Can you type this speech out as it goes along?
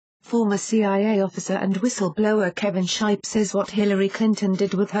former CIA officer and whistleblower Kevin Shipe says what Hillary Clinton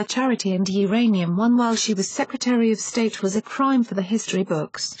did with her charity and Uranium One while she was Secretary of State was a crime for the history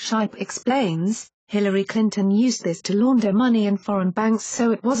books. Shipe explains, Hillary Clinton used this to launder money in foreign banks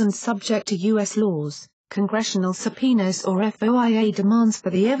so it wasn't subject to U.S. laws, congressional subpoenas or FOIA demands for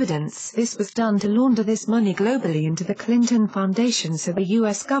the evidence. This was done to launder this money globally into the Clinton Foundation so the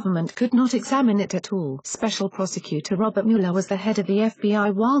U.S. government could not examine it at all. Special Prosecutor Robert Mueller was the head of the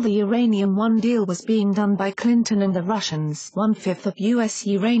FBI while the Uranium One deal was being done by Clinton and the Russians. 1/5 of U.S.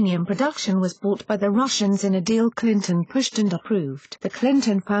 uranium production was bought by the Russians in a deal Clinton pushed and approved. The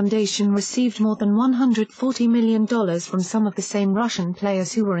Clinton Foundation received more than $140 million from some of the same Russian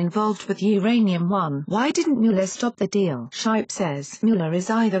players who were involved with Uranium One. Why didn't Mueller stop the deal? Shipe says Mueller is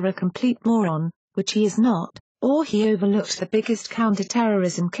either a complete moron, which he is not, or he overlooked the biggest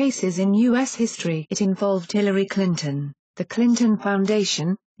counterterrorism cases in U.S. history. It involved Hillary Clinton, the Clinton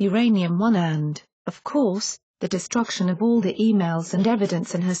Foundation, Uranium One and, of course, the destruction of all the emails and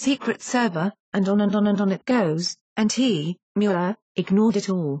evidence in her secret server, and on and on and on it goes, and he, Mueller, ignored it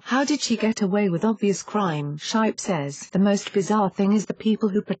all. How did she get away with obvious crime? Shipe says the most bizarre thing is the people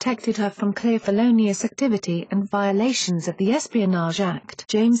who protected her from clear felonious activity and violations of the Espionage Act.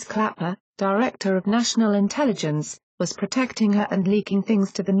 James Clapper, Director of National Intelligence, was protecting her and leaking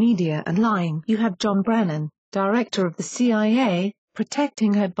things to the media and lying. You have John Brennan, Director of the CIA,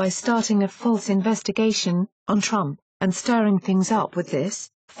 protecting her by starting a false investigation on Trump, and stirring things up with this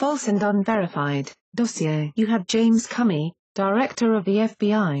false and unverified dossier. You have James Comey, Director of the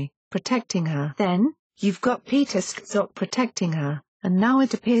FBI, protecting her. Then, you've got Peter Strzok protecting her, and now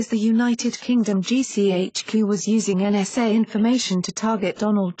it appears the United Kingdom GCHQ was using NSA information to target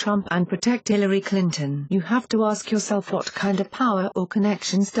Donald Trump and protect Hillary Clinton. You have to ask yourself what kind of power or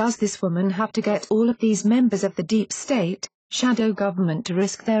connections does this woman have to get all of these members of the deep state, shadow government to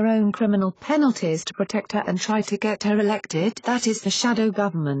risk their own criminal penalties to protect her and try to get her elected? That is the shadow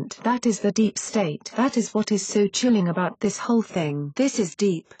government. That is the deep state. That is what is so chilling about this whole thing. This is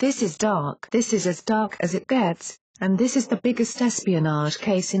deep. This is dark. This is as dark as it gets, and this is the biggest espionage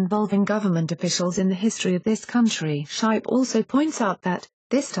case involving government officials in the history of this country. Shipe also points out that,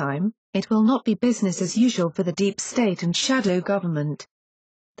 this time, it will not be business as usual for the deep state and shadow government.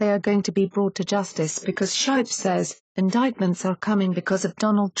 They are going to be brought to justice because Shipe says, indictments are coming because of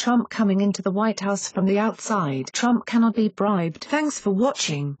Donald Trump coming into the White House from the outside. Trump cannot be bribed. Thanks for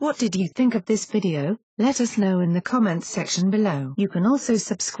watching. What did you think of this video? Let us know in the comments section below. You can also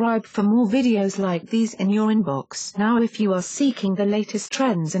subscribe for more videos like these in your inbox. Now if you are seeking the latest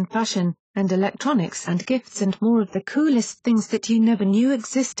trends in fashion, and electronics and gifts and more of the coolest things that you never knew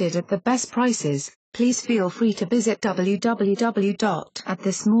existed at the best prices, please feel free to visit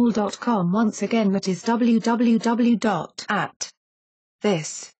www.atthesmall.com. Once again, that is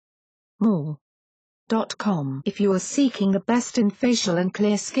www.atthesmall.com. If you are seeking the best in facial and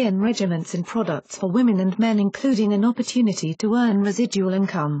clear skin regimens and products for women and men including an opportunity to earn residual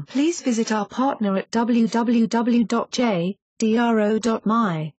income, please visit our partner at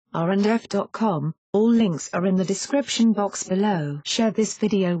www.jdro.my/rndf.com. All links are in the description box below. Share this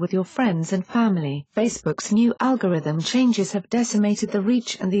video with your friends and family. Facebook's new algorithm changes have decimated the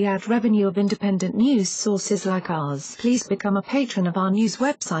reach and the ad revenue of independent news sources like ours. Please become a patron of our news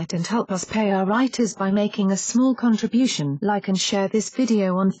website and help us pay our writers by making a small contribution. Like and share this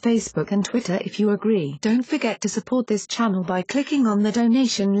video on Facebook and Twitter if you agree. Don't forget to support this channel by clicking on the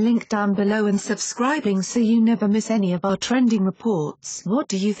donation link down below and subscribing so you never miss any of our trending reports. What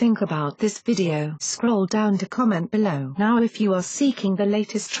do you think about this video? Scroll down to comment below. Now if you are seeking the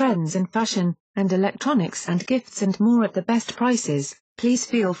latest trends in fashion, and electronics and gifts and more at the best prices, please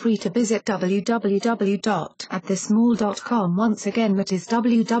feel free to visit www.atthesmall.com. Once again, that is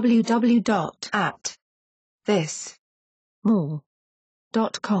www.atthesmall.com.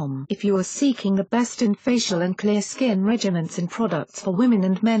 If you are seeking the best in facial and clear skin regimens and products for women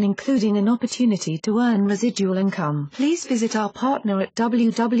and men including an opportunity to earn residual income, please visit our partner at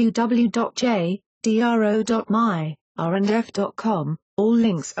www.jdro.my/rndf.com. All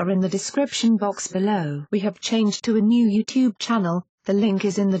links are in the description box below. We have changed to a new YouTube channel, the link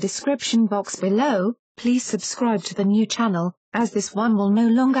is in the description box below. Please subscribe to the new channel, as this one will no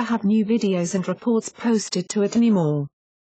longer have new videos and reports posted to it anymore.